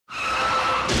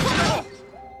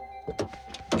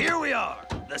Here we are,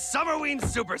 the Summerween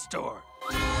Superstore.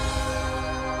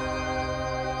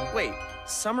 Wait,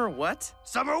 summer what?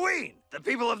 Summerween! The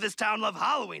people of this town love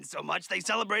Halloween so much they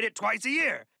celebrate it twice a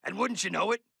year. And wouldn't you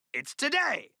know it, it's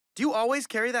today. Do you always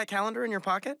carry that calendar in your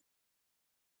pocket?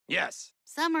 Yes.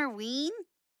 Summerween?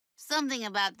 Something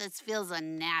about this feels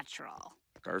unnatural.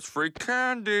 There's free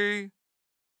candy.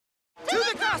 To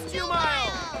the costume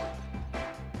aisle!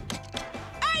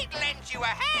 I'd lend you a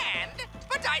hand,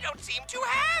 but I don't seem to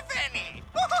have any.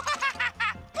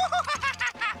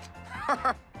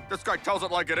 This guy tells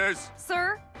it like it is.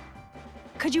 Sir,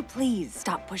 could you please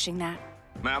stop pushing that?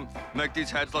 Ma'am, make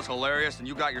these heads less hilarious and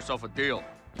you got yourself a deal.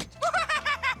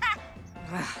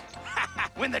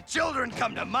 When the children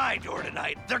come to my door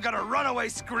tonight, they're gonna run away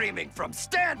screaming from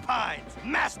Stan Pines,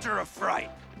 master of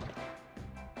fright.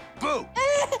 Boo!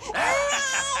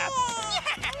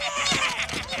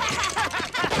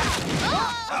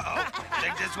 Uh-oh, I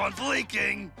think this one's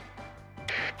leaking.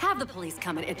 Have the police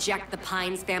come and eject the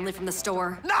Pines family from the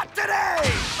store. Not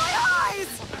today! My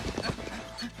eyes!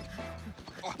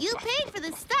 You paid for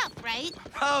the stuff, right?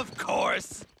 Of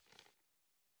course.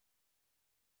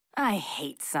 I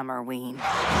hate Summerween.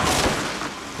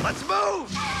 Let's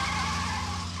move!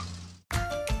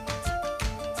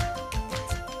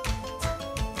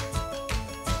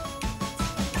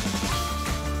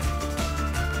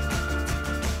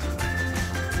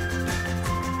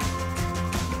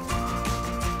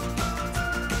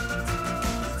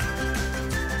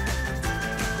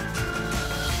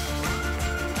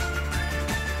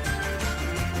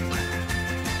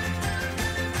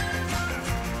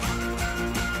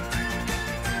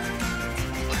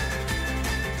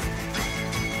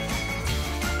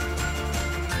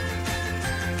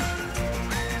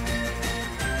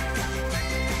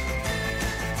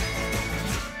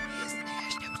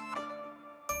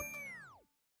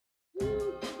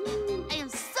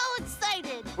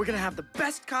 We're gonna have the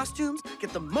best costumes,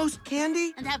 get the most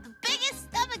candy. And have the biggest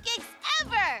stomachaches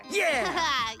ever!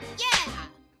 Yeah! Yeah!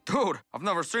 Dude, I've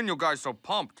never seen you guys so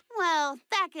pumped. Well,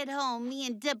 back at home, me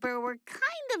and Dipper were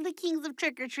kind of the kings of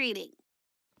trick-or-treating.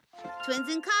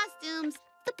 Twins in costumes,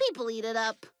 the people eat it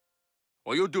up.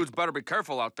 Well, you dudes better be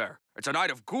careful out there. It's a night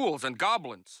of ghouls and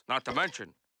goblins, not to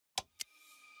mention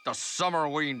the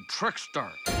Summerween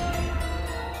trickster.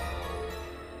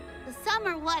 The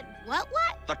summer what?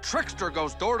 The trickster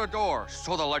goes door to door,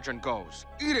 so the legend goes,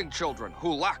 eating children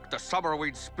who lack the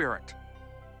Summerween spirit.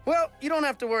 Well, you don't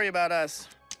have to worry about us.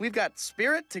 We've got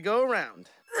spirit to go around.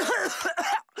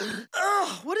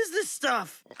 Ugh, what is this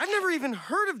stuff? I've never even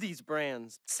heard of these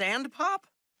brands. Sand Pop?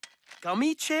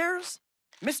 Gummy chairs?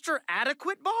 Mr.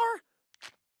 Adequate Bar?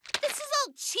 This is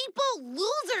all cheapo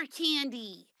loser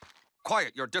candy.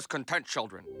 Quiet your discontent,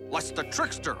 children, lest the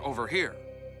trickster overhear.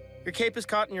 Your cape is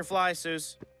caught in your fly,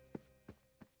 Seuss.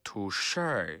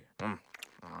 Touché.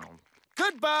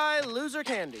 Goodbye, loser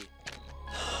candy.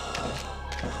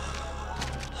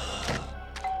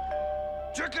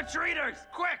 Trick-or-treaters,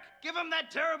 quick! Give them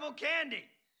that terrible candy!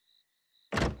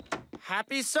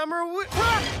 Happy summer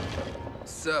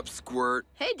Sup, Squirt?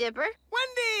 Hey, Dipper.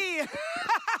 Wendy!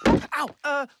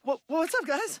 Ow! What's up,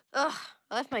 guys? Ugh,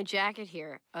 I left my jacket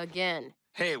here again.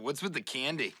 Hey, what's with the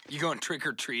candy? You going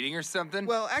trick-or-treating or something?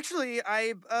 Well, actually,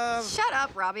 Shut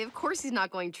up, Robbie. Of course he's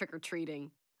not going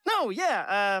trick-or-treating. No,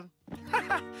 yeah,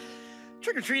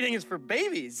 trick-or-treating is for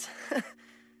babies.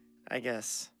 I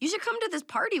guess. You should come to this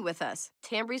party with us.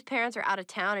 Tambry's parents are out of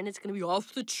town, and it's gonna be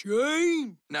off the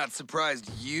chain. Not surprised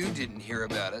you didn't hear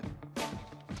about it.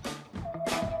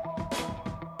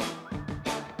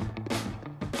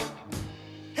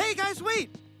 Hey, guys,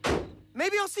 wait!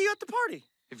 Maybe I'll see you at the party.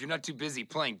 If you're not too busy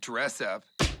playing dress-up.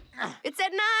 It's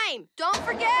at 9. Don't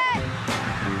forget!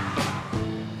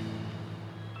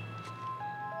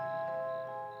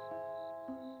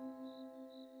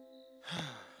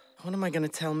 What am I gonna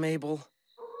tell Mabel?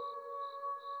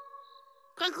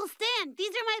 Grunkle Stan, these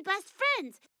are my best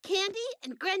friends, Candy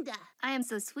and Grenda. I am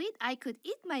so sweet I could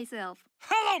eat myself.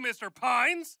 Hello, Mr.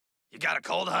 Pines! You got a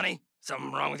cold, honey?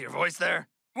 Something wrong with your voice there?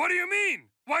 What do you mean?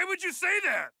 Why would you say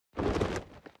that?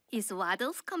 Is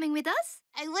Waddles coming with us?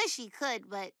 I wish he could,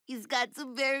 but he's got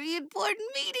some very important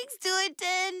meetings to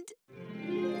attend.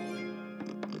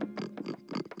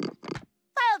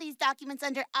 File these documents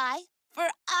under I, for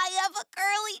I have a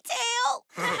curly tail.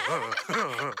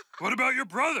 What about your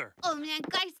brother? Oh, man,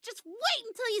 guys, just wait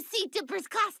until you see Dipper's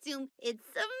costume. It's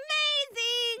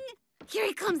amazing. Here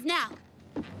he comes now.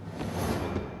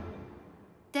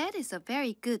 That is a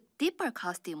very good Dipper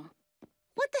costume.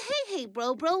 What the hey,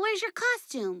 bro? Where's your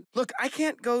costume? Look, I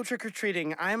can't go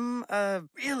trick-or-treating. I'm,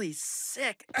 really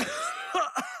sick.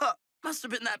 Must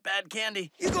have been that bad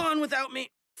candy. You go on without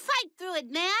me. Fight through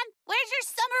it, man. Where's your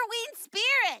Summerween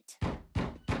spirit?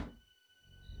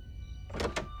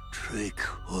 Trick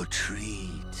or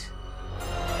treat.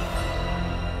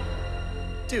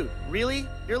 Dude, really?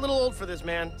 You're a little old for this,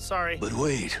 man. Sorry. But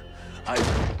wait,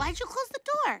 Why'd you close the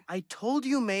door? I told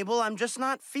you, Mabel, I'm just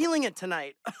not feeling it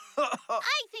tonight.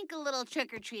 I think a little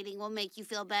trick-or-treating will make you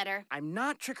feel better. I'm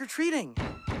not trick-or-treating.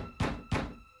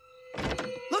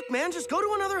 Look, man, just go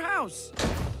to another house.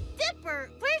 Dipper,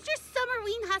 where's your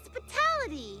Summerween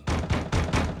hospitality?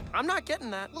 I'm not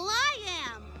getting that. Well, I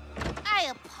am.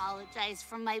 I apologize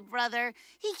for my brother.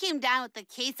 He came down with the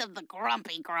case of the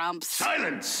grumpy grumps.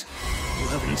 silence! You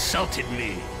have insulted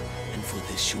me, and for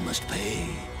this you must pay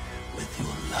with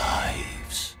your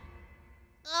lives.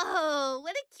 Oh,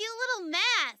 what a cute little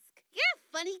mask. You're a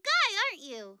funny guy, aren't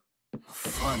you?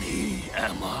 Funny,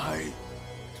 am I?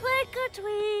 Trick or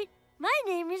treat. My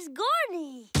name is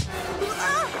Gorny.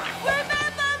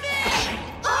 Remember me!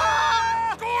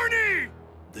 Gorny!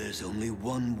 There's only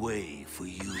one way for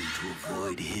you to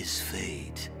avoid his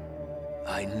fate.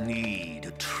 I need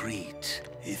a treat.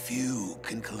 If you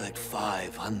can collect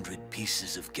 500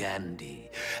 pieces of candy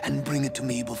and bring it to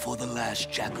me before the last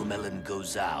Jack-O-Melon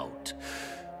goes out,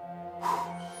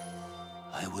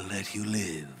 I will let you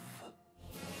live.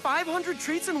 500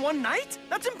 treats in one night?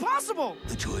 That's impossible!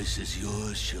 The choice is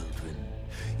yours, children.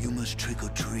 You must trick or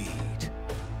treat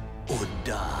or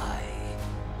die.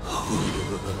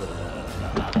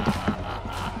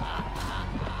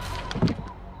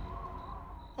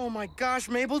 Oh my gosh,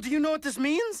 Mabel, do you know what this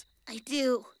means? I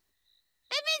do.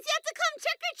 It means you have to come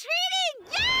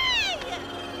trick-or-treating!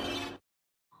 Yay!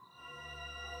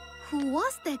 Who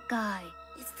was that guy?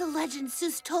 It's the legend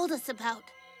Seuss told us about.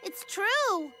 It's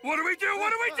true. What do we do? What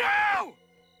do we do?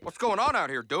 What's going on out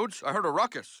here, dudes? I heard a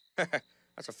ruckus.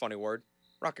 That's a funny word.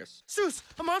 Ruckus. Seuss,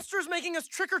 a monster is making us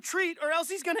trick-or-treat or else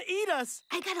he's gonna eat us.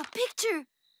 I got a picture.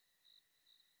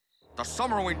 The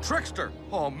Summerween trickster.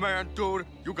 Oh, man, dude.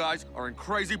 You guys are in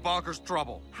crazy bonkers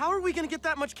trouble. How are we gonna get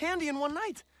that much candy in one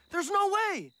night? There's no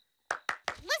way.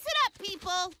 Listen up,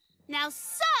 people. Now,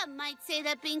 some might say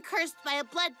that being cursed by a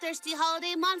bloodthirsty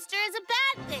holiday monster is a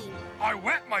bad thing. I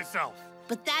wet myself.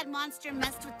 But that monster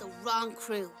messed with the wrong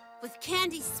crew. With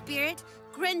Candy's spirit,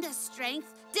 Grinda's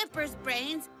strength, Dipper's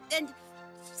brains, and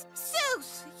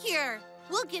Seuss here.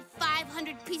 We'll get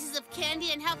 500 pieces of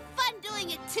candy and have fun doing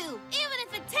it too, even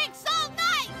if it takes all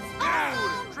night.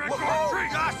 Dude, trick or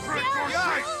treat. Trick or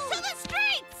treat. To the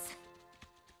streets!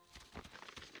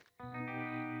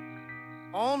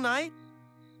 All night?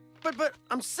 But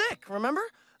I'm sick, remember?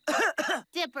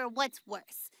 Dipper, what's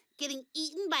worse? Getting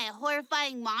eaten by a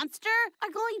horrifying monster or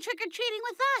going trick-or-treating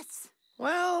with us?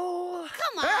 Well...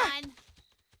 Come on!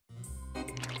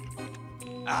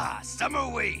 Ah,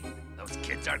 Summerween. Those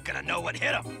kids aren't gonna know what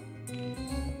hit them.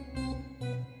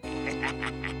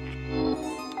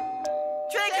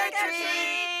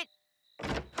 Trick-or-treat!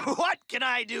 What can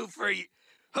I do for you?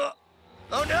 Huh?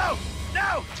 Oh, no!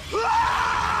 No!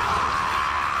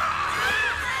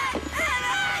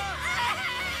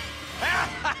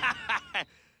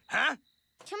 Huh?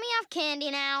 Can we have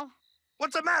candy now?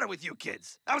 What's the matter with you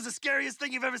kids? That was the scariest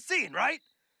thing you've ever seen, right?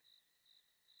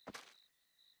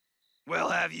 Well,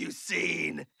 have you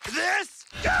seen this?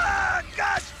 Ah,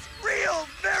 guts! Real,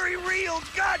 very real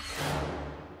guts!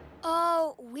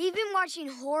 Oh, we've been watching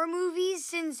horror movies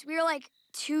since we were like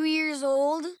 2 years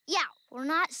old. Yeah, we're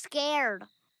not scared.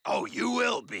 Oh, you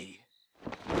will be.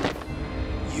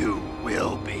 You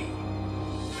will be.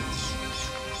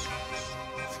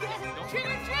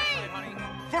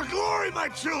 For glory, my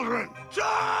children!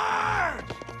 Charge!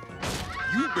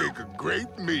 You make a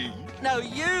great me. No,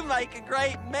 you make a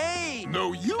great me.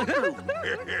 No, you do.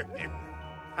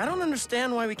 I don't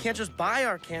understand why we can't just buy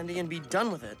our candy and be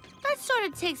done with it. That sort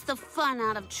of takes the fun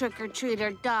out of trick-or-treat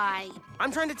or die.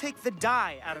 I'm trying to take the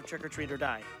die out of trick-or-treat or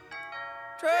die.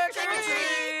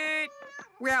 Trick-or-treat!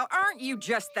 Well, aren't you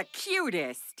just the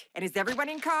cutest? And is everyone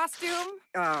in costume?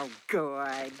 Oh,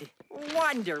 good.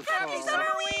 Wonderful. Happy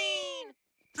Summerween!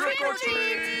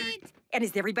 Trick-or-treat! And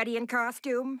is everybody in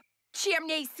costume?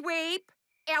 Chimney sweep,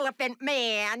 elephant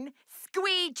man,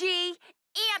 squeegee,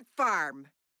 ant farm.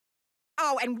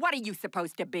 Oh, and what are you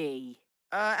supposed to be?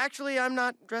 Actually, I'm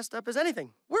not dressed up as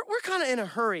anything. We're kind of in a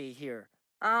hurry here.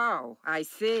 Oh, I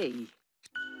see.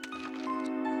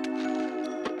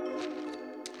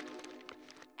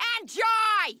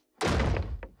 Enjoy!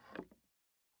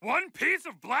 1 piece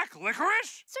of black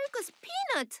licorice? Circus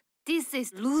peanut. This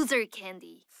is loser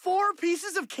candy. 4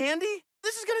 pieces of candy?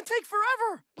 This is gonna take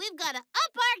forever. We've got to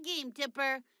up our game,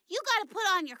 Dipper. You got to put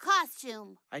on your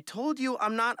costume. I told you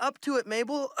I'm not up to it,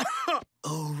 Mabel.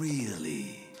 Oh, really?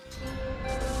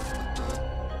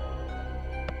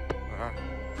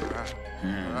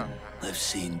 I've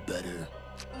seen better.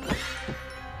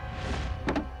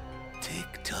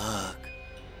 Tick-tock.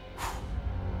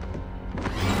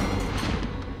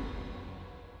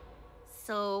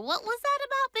 So what was that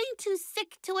about being too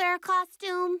sick to wear a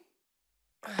costume?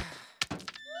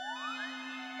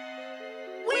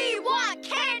 We want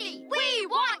candy! We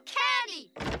want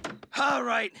candy! All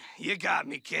right, you got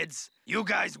me, kids. You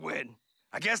guys win.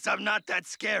 I guess I'm not that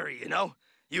scary, you know?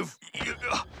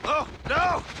 Oh,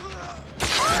 no!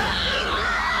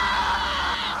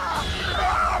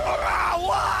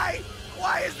 Why?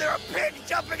 Why is there a pig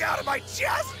jumping out of my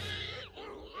chest?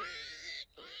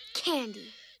 Candy.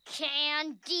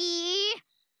 Candy!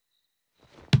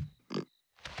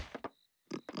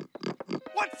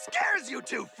 What scares you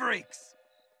two freaks?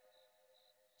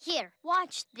 Here,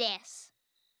 watch this.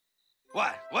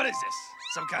 What? What is this?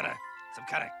 Some kind of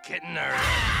kitten or...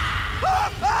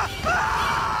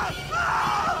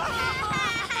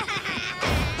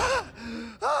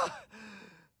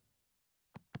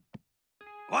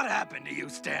 What happened to you,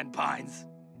 Stan Pines?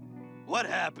 What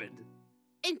happened?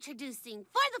 Introducing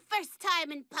for the first time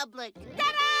in public,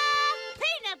 ta-da!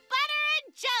 Peanut butter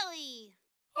and jelly!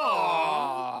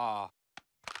 Aww.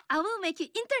 I will make you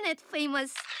internet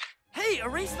famous. Hey,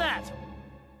 erase that!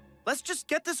 Let's just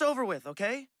get this over with,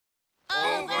 okay?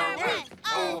 Over with!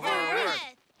 Over with!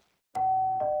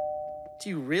 Do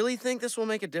you really think this will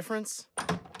make a difference?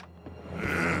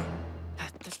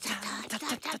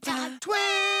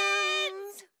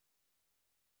 Twins!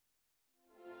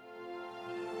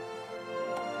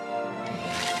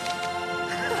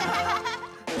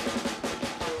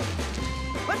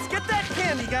 Let's get that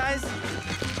candy, guys!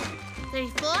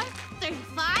 34,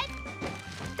 35?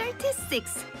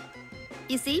 36.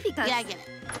 You see, because... Yeah, I get it.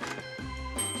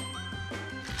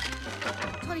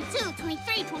 22,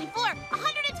 23, 24,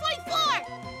 124!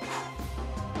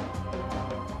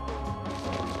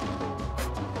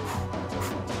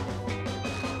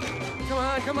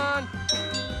 Come on.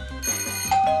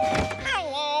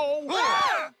 Hello!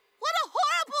 Ah! What a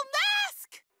horrible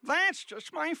mask! That's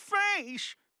just my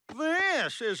face.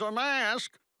 This is a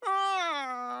mask.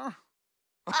 Ah.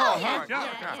 Oh,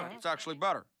 Yeah. It's actually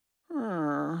better.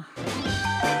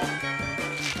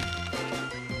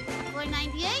 498,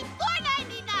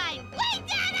 499! We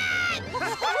did it!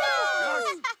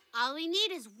 All we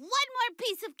need is one more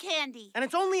piece of candy. And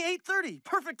it's only 8:30.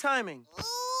 Perfect timing. Ooh,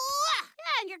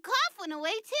 yeah, and your cough went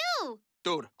away, too.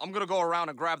 Dude, I'm gonna go around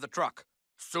and grab the truck.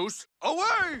 Seuss,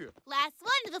 away! Last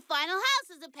one to the final house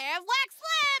is a pair of wax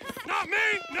lips. Not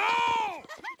me! No!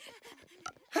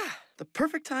 The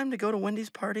perfect time to go to Wendy's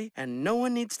party, and no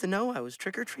one needs to know I was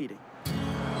trick-or-treating.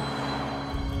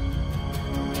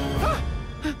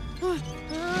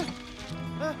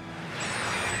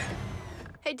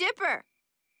 Hey, Dipper,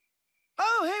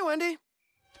 Oh, hey, Wendy.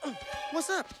 What's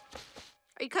up?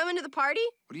 are you coming to the party?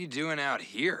 What are you doing out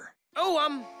here? Oh,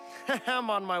 I'm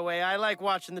on my way. I like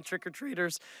watching the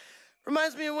trick-or-treaters.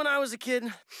 Reminds me of when I was a kid.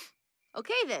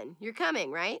 Okay, then. You're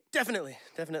coming, right? Definitely.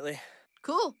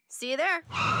 Cool. See you there.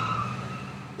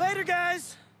 Later,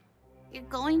 guys. You're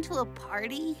going to a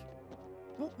party?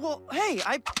 Well, hey,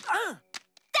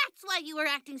 That's why you were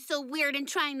acting so weird and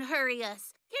trying to hurry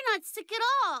us. You're not sick at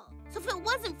all. So if it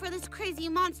wasn't for this crazy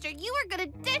monster, you were gonna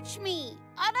ditch me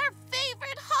on our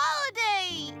favorite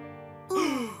holiday.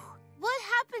 Ooh, what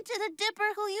happened to the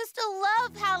Dipper who used to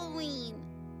love Halloween?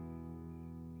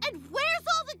 And where's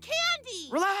all the candy?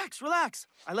 Relax.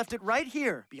 I left it right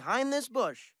here, behind this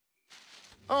bush.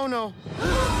 Oh, no.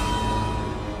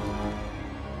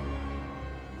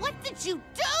 What did you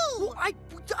do?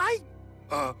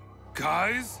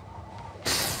 Guys?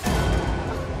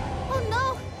 Oh,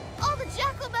 no. All the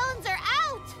Jack-O-Melons are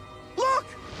out. Look!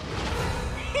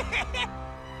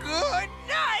 Good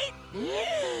night!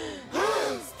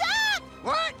 Stop!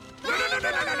 What? No!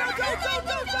 Go!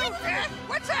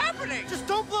 What's happening? Just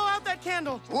don't blow out that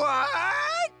candle. What?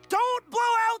 Don't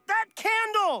blow out that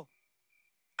candle!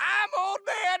 I'm Old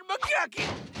Man McGucky.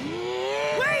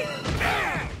 Wait!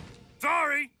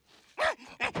 Sorry.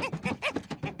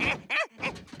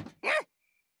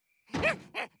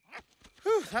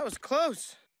 Whew, that was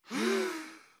close.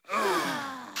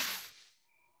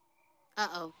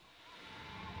 Uh-oh.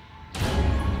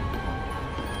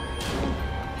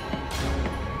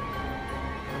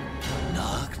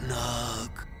 Knock,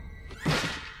 knock.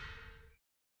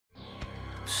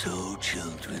 So,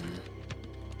 children,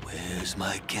 where's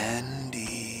my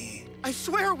candy? I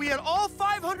swear we had all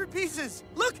 500 pieces.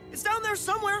 Look, it's down there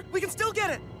somewhere. We can still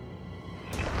get it.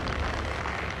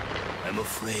 I'm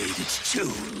afraid it's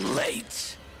too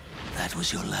late. That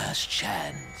was your last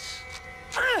chance.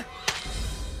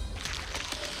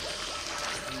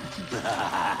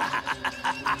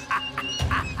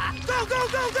 Go, go,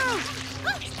 go, go!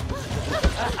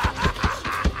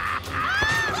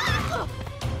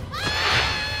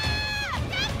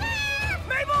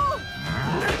 Mabel!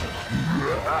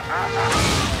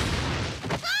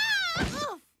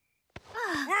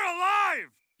 We're alive!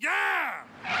 Yeah!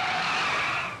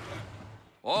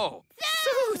 Oh.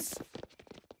 Zeus!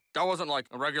 That wasn't like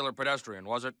a regular pedestrian,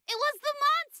 was it? It was the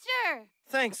monster!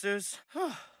 Thanks, Zeus.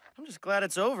 I'm just glad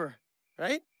it's over,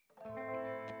 right?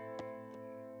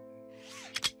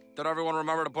 Did everyone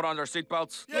remember to put on their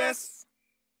seatbelts? Yes!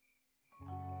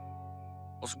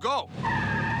 Let's go.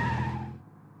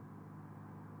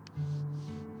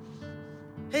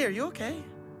 Hey, are you okay?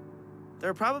 There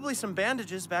are probably some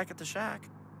bandages back at the shack.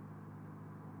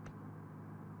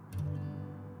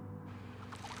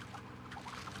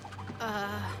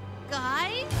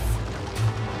 Guys?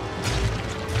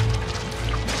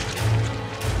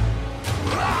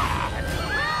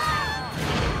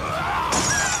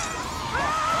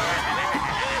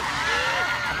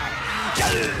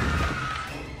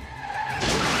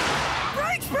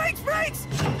 Brakes, brakes, brakes!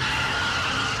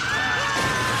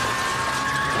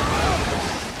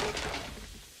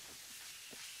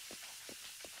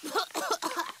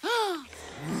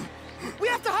 We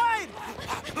have to hide!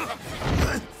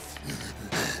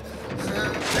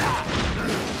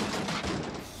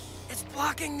 It's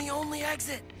blocking the only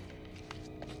exit.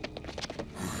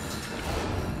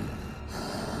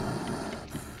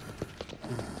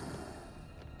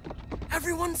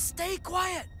 Everyone stay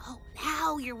quiet. Oh,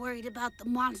 now you're worried about the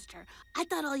monster. I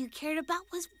thought all you cared about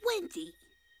was Wendy.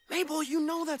 Mabel, you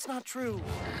know that's not true.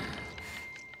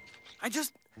 I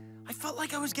felt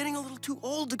like I was getting a little too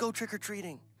old to go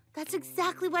trick-or-treating. That's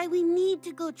exactly why we need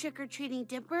to go trick-or-treating,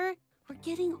 Dipper. We're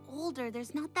getting older.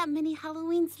 There's not that many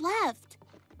Halloweens left.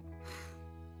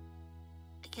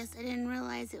 I guess I didn't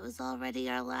realize it was already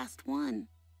our last one.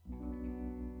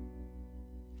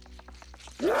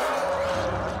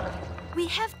 We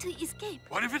have to escape.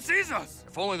 What if it sees us?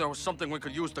 If only there was something we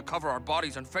could use to cover our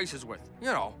bodies and faces with.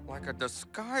 You know, like a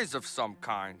disguise of some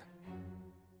kind.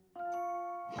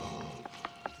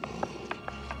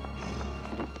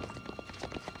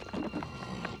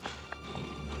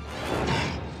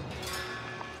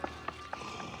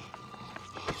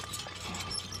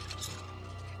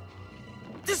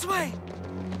 This way!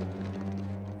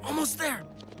 Almost there.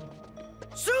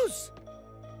 Zeus!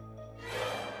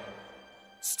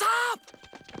 Stop!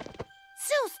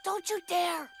 Zeus, don't you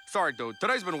dare! Sorry, dude.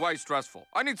 Today's been way stressful.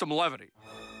 I need some levity.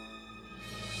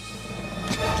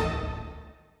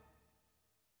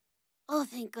 Oh,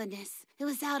 thank goodness. It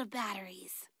was out of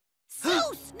batteries.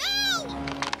 Zeus, no!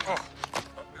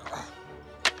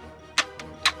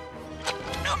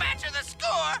 No matter the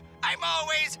score, I'm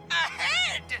always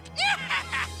ahead!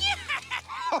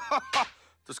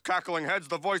 This cackling head's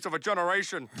the voice of a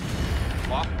generation.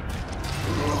 What?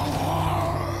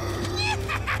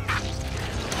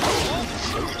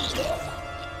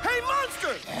 Hey,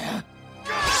 monster!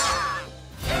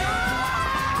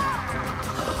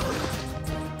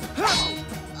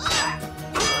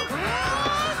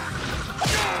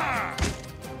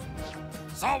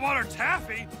 Saltwater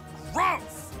taffy?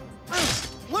 Gross!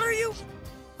 What are you?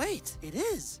 Wait, it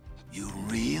is. You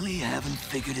really haven't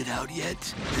figured it out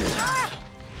yet?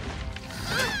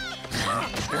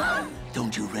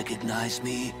 Don't you recognize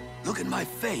me? Look at my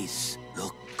face.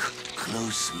 Look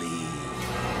closely.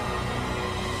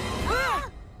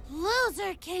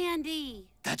 Loser candy!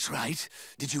 That's right.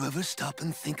 Did you ever stop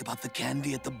and think about the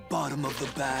candy at the bottom of the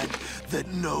bag that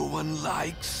no one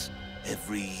likes?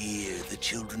 Every year, the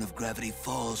children of Gravity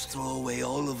Falls throw away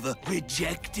all of the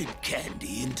rejected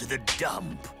candy into the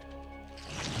dump.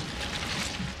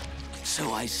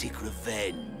 So I seek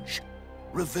revenge.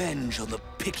 Revenge on the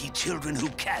picky children who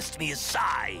cast me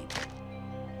aside.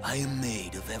 I am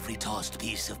made of every tossed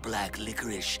piece of black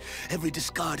licorice, every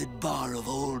discarded bar of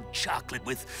old chocolate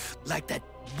with, like, that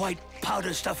white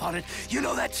powder stuff on it. You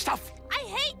know that stuff? I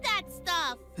hate that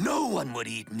stuff! No one would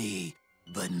eat me.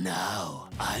 But now,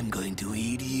 I'm going to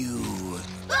eat you.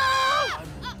 Ah!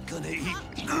 I'm gonna eat...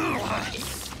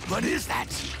 What is that?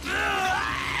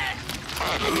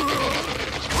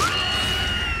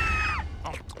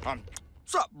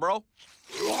 What's up, bro?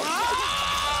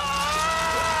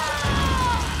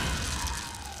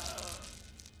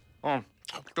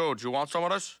 Dude, you want some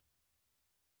of this?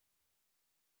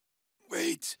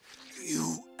 Wait,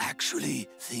 you actually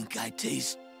think I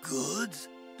taste good?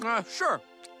 Sure.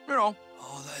 You know.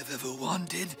 All I've ever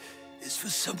wanted is for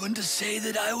someone to say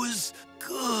that I was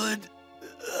good.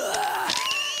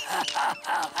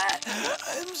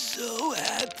 I'm so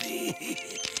happy.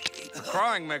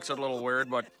 Crying makes it a little weird,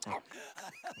 but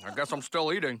I guess I'm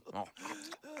still eating. Oh.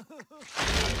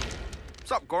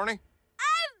 What's up, Corny?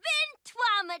 I've been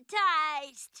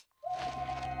traumatized.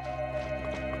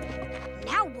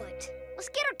 Now what? Let's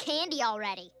get her candy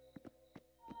already.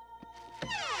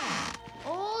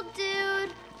 Old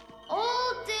dude.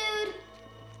 Old dude.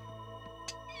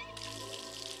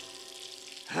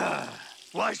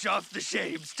 Wash off the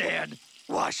shame, Stan.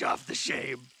 Wash off the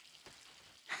shame.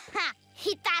 Ha!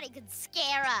 He thought he could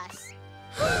scare us.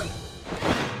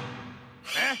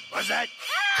 Eh? What's that?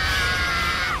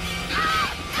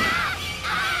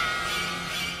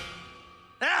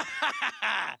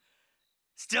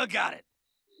 Still got it.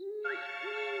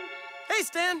 Hey,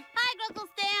 Stan. Hi, Grunkle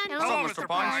Stan. Hello, Mr.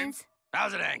 Pines.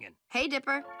 How's it hanging? Hey,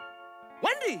 Dipper.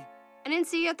 Wendy! I didn't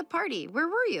see you at the party. Where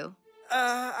were you?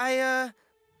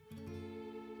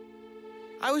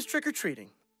 I was trick-or-treating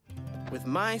with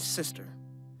my sister.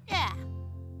 Yeah.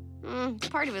 The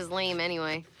party was lame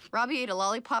anyway. Robbie ate a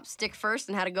lollipop stick first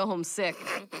and had to go home sick.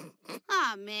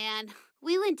 Aw, man.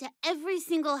 We went to every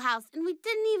single house, and we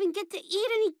didn't even get to eat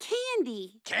any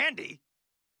candy. Candy?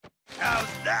 How's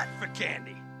that for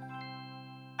candy?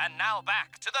 And now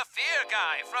back to the Fear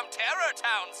Guy from Terror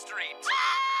Town Street.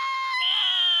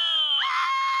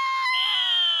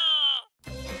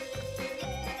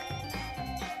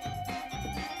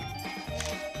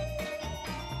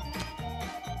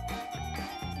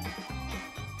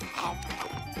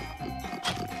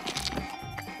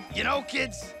 You know,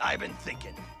 kids, I've been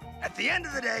thinking. At the end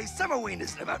of the day, Summerween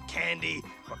isn't about candy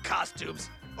or costumes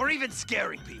or even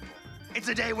scaring people. It's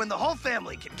a day when the whole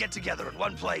family can get together in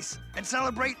one place and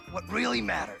celebrate what really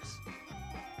matters.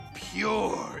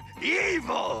 Pure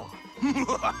evil!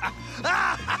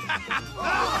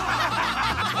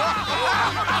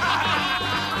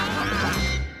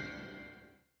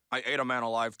 I ate a man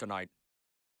alive tonight.